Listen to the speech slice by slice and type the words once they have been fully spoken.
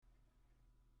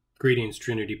Greetings,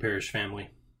 Trinity Parish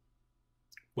family.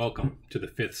 Welcome to the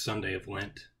 5th Sunday of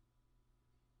Lent.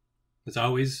 As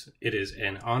always, it is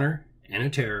an honor and a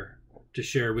terror to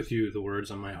share with you the words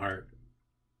on my heart.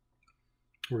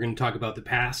 We're going to talk about the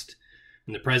past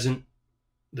and the present,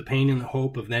 the pain and the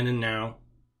hope of then and now.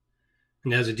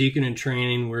 And as a deacon in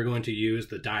training, we're going to use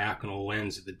the diaconal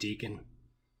lens of the deacon,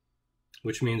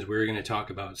 which means we're going to talk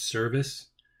about service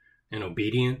and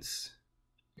obedience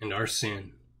and our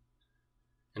sin.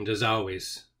 And as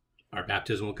always, our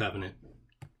baptismal covenant.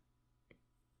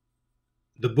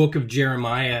 The book of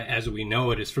Jeremiah, as we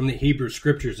know it, is from the Hebrew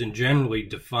Scriptures and generally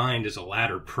defined as a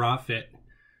latter prophet,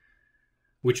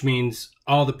 which means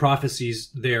all the prophecies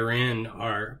therein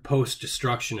are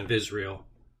post-destruction of Israel,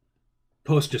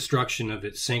 post-destruction of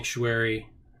its sanctuary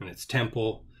and its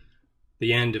temple,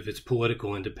 the end of its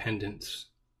political independence.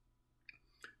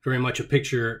 Very much a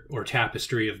picture or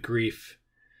tapestry of grief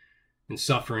and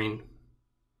suffering,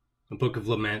 a book of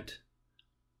lament,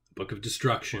 a book of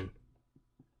destruction,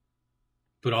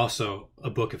 but also a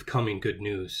book of coming good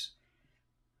news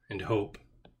and hope.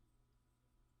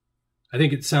 I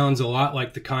think it sounds a lot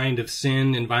like the kind of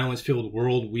sin and violence-filled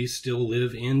world we still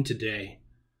live in today,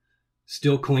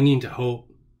 still clinging to hope,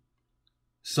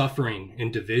 suffering in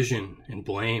division and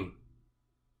blame,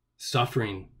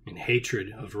 suffering in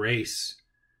hatred of race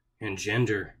and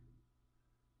gender,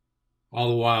 all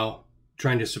the while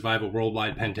trying to survive a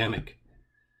worldwide pandemic.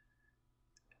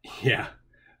 Yeah,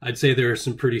 I'd say there are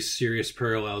some pretty serious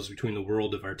parallels between the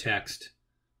world of our text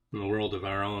and the world of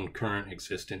our own current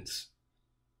existence.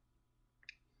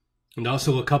 And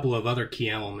also a couple of other key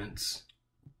elements.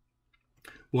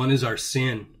 One is our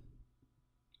sin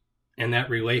and that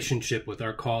relationship with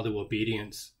our call to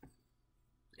obedience.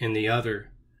 And the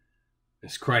other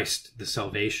is Christ, the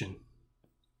salvation.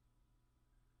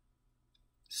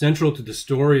 Central to the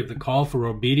story of the call for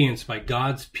obedience by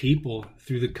God's people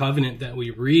through the covenant that we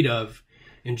read of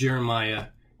in Jeremiah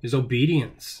is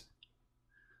obedience.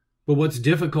 But what's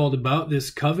difficult about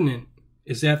this covenant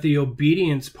is that the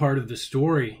obedience part of the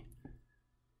story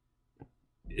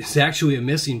is actually a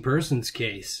missing persons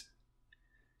case.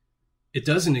 It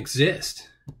doesn't exist.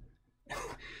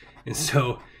 And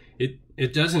so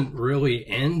it doesn't really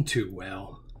end too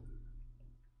well.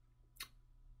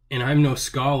 And I'm no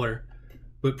scholar,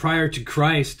 but prior to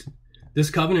Christ,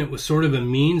 this covenant was sort of a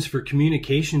means for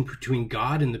communication between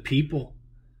God and the people.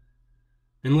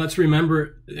 And let's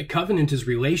remember, the covenant is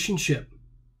relationship.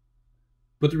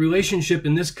 But the relationship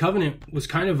in this covenant was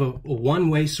kind of a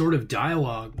one-way sort of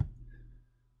dialogue.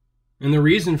 And the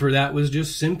reason for that was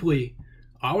just simply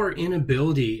our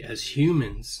inability as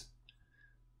humans,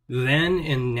 then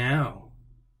and now,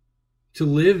 to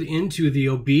live into the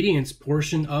obedience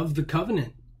portion of the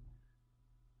covenant.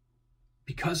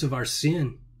 Because of our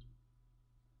sin.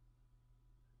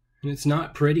 And it's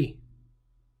not pretty.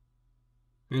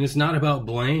 And it's not about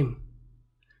blame.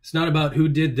 It's not about who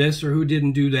did this or who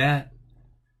didn't do that.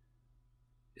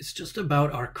 It's just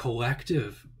about our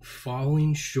collective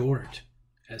falling short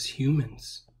as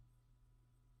humans.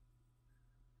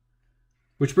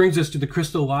 Which brings us to the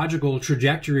Christological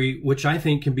trajectory, which I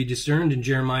think can be discerned in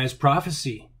Jeremiah's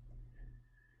prophecy.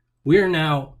 We are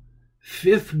now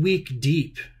 5th week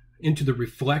deep into the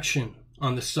reflection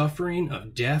on the suffering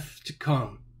of death to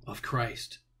come of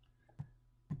Christ.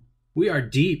 We are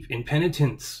deep in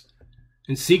penitence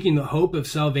and seeking the hope of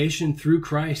salvation through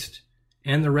Christ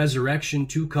and the resurrection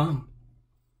to come.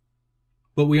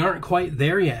 But we aren't quite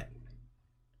there yet.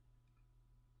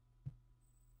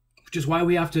 Which is why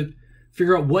we have to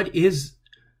figure out, what is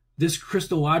this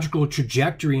Christological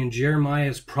trajectory in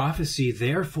Jeremiah's prophecy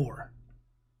there for?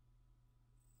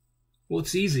 Well,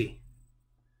 it's easy.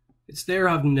 It's there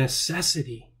of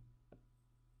necessity.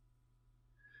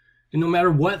 And no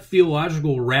matter what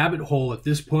theological rabbit hole at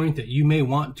this point that you may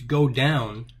want to go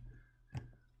down,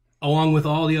 along with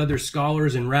all the other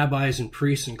scholars and rabbis and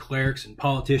priests and clerics and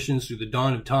politicians through the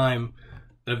dawn of time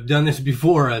that have done this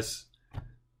before us,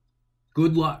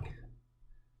 good luck.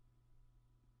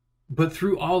 But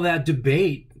through all that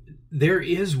debate, there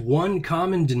is one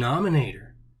common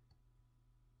denominator.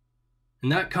 And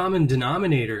that common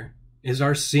denominator is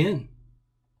our sin.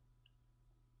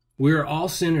 We are all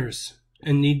sinners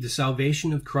and need the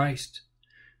salvation of Christ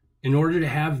in order to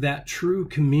have that true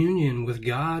communion with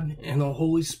God and the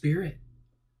Holy Spirit.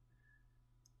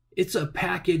 It's a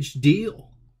package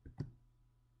deal.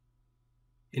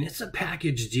 And it's a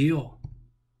package deal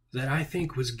that I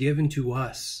think was given to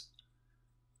us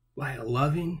by a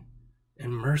loving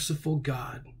and merciful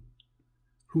God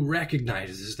who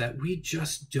recognizes that we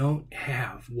just don't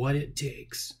have what it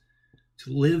takes to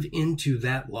live into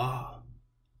that law.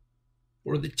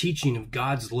 or the teaching of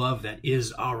God's love that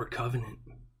is our covenant.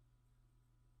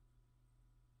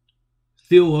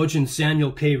 Theologian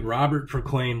Samuel K. Robert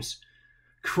proclaims,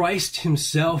 Christ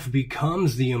himself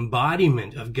becomes the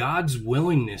embodiment of God's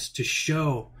willingness to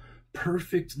show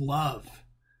perfect love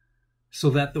so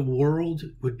that the world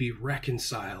would be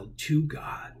reconciled to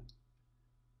God.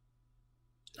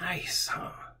 Nice,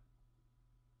 huh?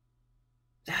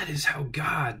 That is how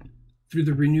God, through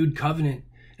the renewed covenant,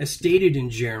 as stated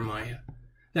in Jeremiah,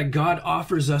 that God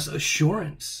offers us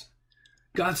assurance.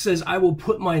 God says, I will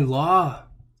put my law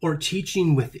or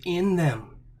teaching within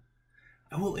them.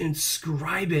 I will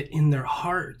inscribe it in their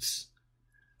hearts.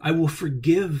 I will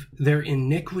forgive their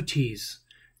iniquities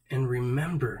and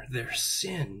remember their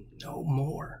sin no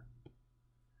more.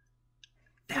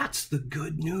 That's the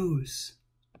good news.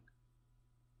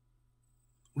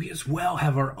 We as well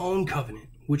have our own covenant,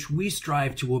 which we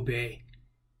strive to obey.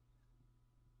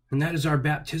 And that is our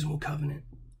baptismal covenant.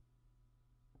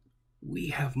 We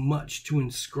have much to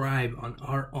inscribe on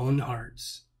our own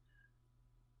hearts.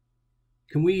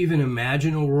 Can we even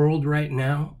imagine a world right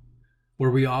now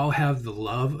where we all have the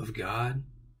love of God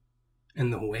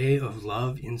and the way of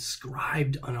love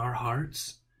inscribed on our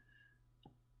hearts?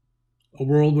 A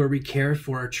world where we care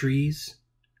for our trees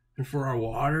and for our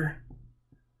water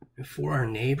and for our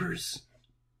neighbors.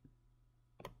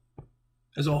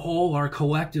 As a whole, our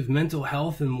collective mental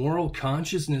health and moral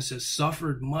consciousness has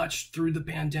suffered much through the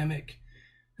pandemic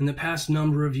and the past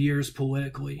number of years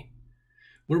politically,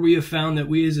 where we have found that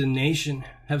we as a nation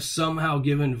have somehow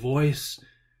given voice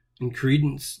and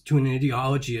credence to an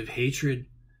ideology of hatred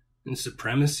and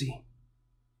supremacy.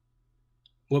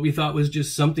 What we thought was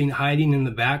just something hiding in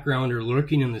the background or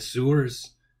lurking in the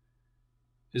sewers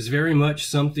is very much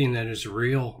something that is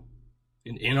real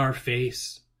and in our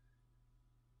face.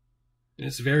 And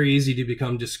it's very easy to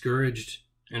become discouraged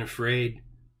and afraid,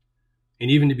 and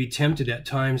even to be tempted at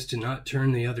times to not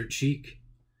turn the other cheek.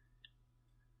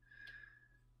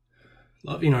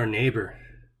 Loving our neighbor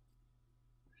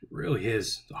really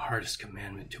is the hardest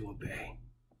commandment to obey.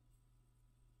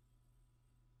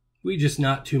 We just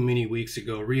not too many weeks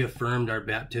ago reaffirmed our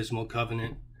baptismal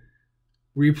covenant.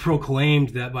 We proclaimed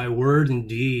that by word and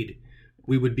deed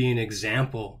we would be an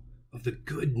example of the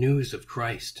good news of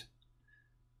Christ,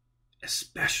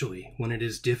 especially when it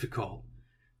is difficult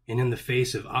and in the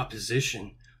face of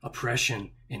opposition,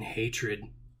 oppression, and hatred.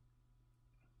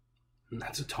 And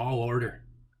that's a tall order.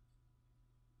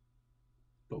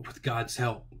 But with God's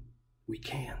help, we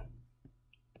can.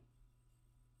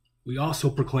 We also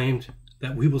proclaimed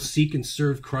that we will seek and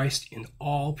serve Christ in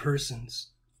all persons,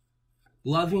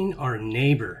 loving our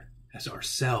neighbor as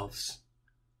ourselves.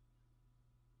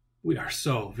 We are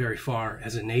so very far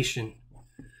as a nation,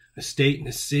 a state and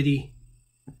a city,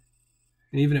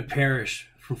 and even a parish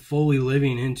from fully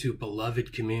living into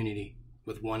beloved community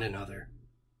with one another.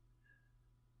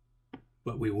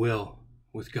 But we will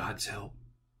with God's help.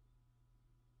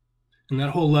 And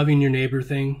that whole loving your neighbor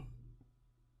thing,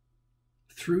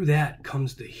 through that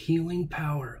comes the healing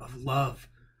power of love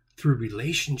through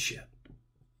relationship.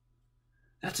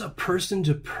 That's a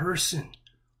person-to-person,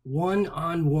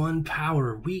 one-on-one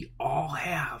power we all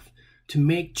have to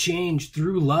make change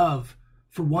through love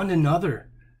for one another,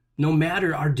 no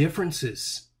matter our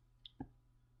differences.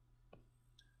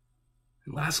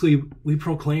 And lastly, we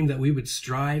proclaim that we would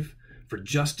strive for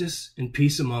justice and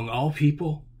peace among all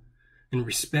people and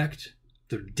respect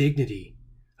the dignity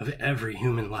of every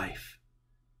human life.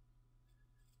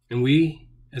 And we,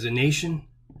 as a nation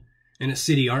and a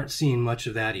city, aren't seeing much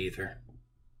of that either.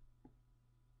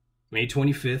 May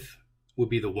 25th will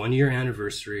be the one-year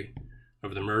anniversary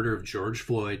of the murder of George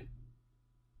Floyd,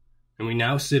 and we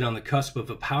now sit on the cusp of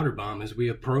a powder bomb as we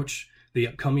approach the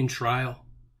upcoming trial,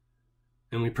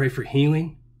 and we pray for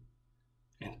healing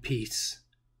and peace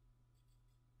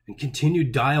and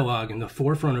continued dialogue in the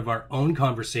forefront of our own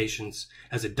conversations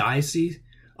as a diocese,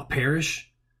 a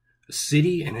parish, a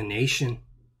city, and a nation.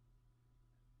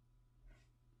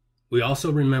 We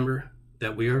also remember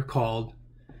that we are called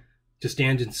to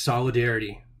stand in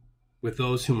solidarity with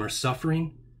those whom are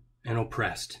suffering and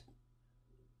oppressed,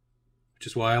 which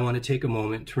is why I want to take a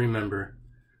moment to remember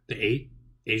the 8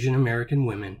 Asian American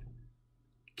women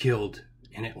killed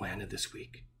in Atlanta this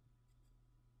week.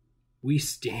 We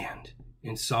stand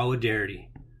in solidarity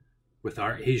with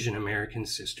our Asian American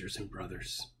sisters and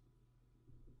brothers.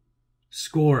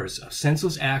 Scores of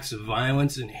senseless acts of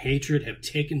violence and hatred have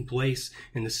taken place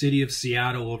in the city of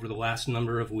Seattle over the last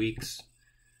number of weeks.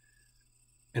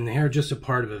 And they are just a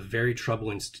part of a very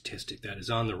troubling statistic that is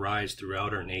on the rise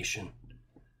throughout our nation.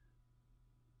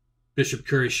 Bishop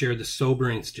Curry shared the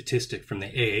sobering statistic from the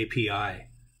AAPI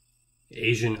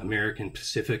Asian American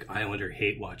Pacific Islander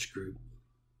Hate Watch group,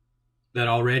 that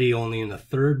already only in the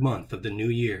third month of the new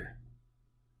year,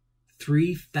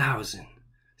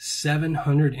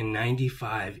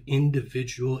 3,795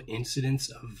 individual incidents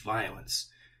of violence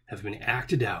have been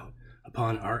acted out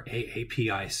upon our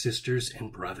AAPI sisters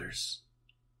and brothers.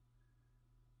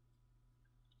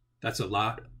 That's a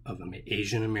lot of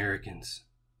Asian Americans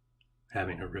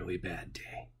having a really bad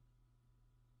day.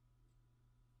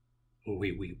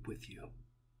 We weep with you.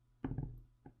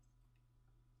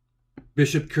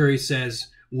 Bishop Curry says,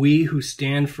 we who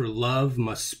stand for love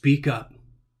must speak up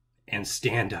and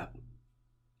stand up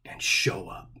and show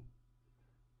up.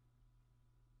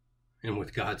 And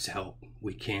with God's help,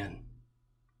 we can.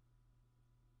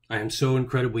 I am so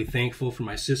incredibly thankful for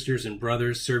my sisters and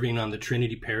brothers serving on the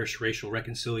Trinity Parish Racial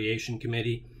Reconciliation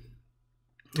Committee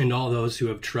and all those who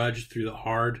have trudged through the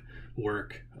hard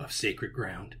work of sacred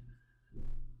ground.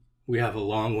 We have a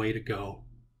long way to go,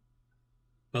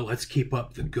 but let's keep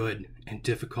up the good and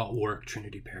difficult work,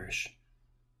 Trinity Parish.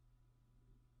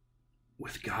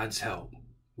 With God's help,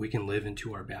 we can live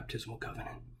into our baptismal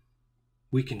covenant.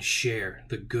 We can share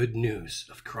the good news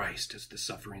of Christ as the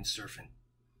suffering servant.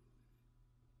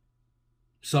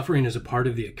 Suffering is a part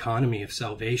of the economy of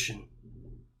salvation.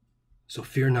 So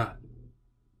fear not.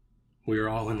 We are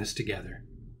all in this together.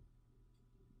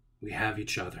 We have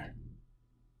each other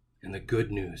and the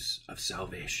good news of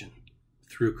salvation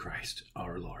through Christ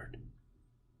our Lord.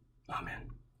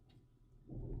 Amen.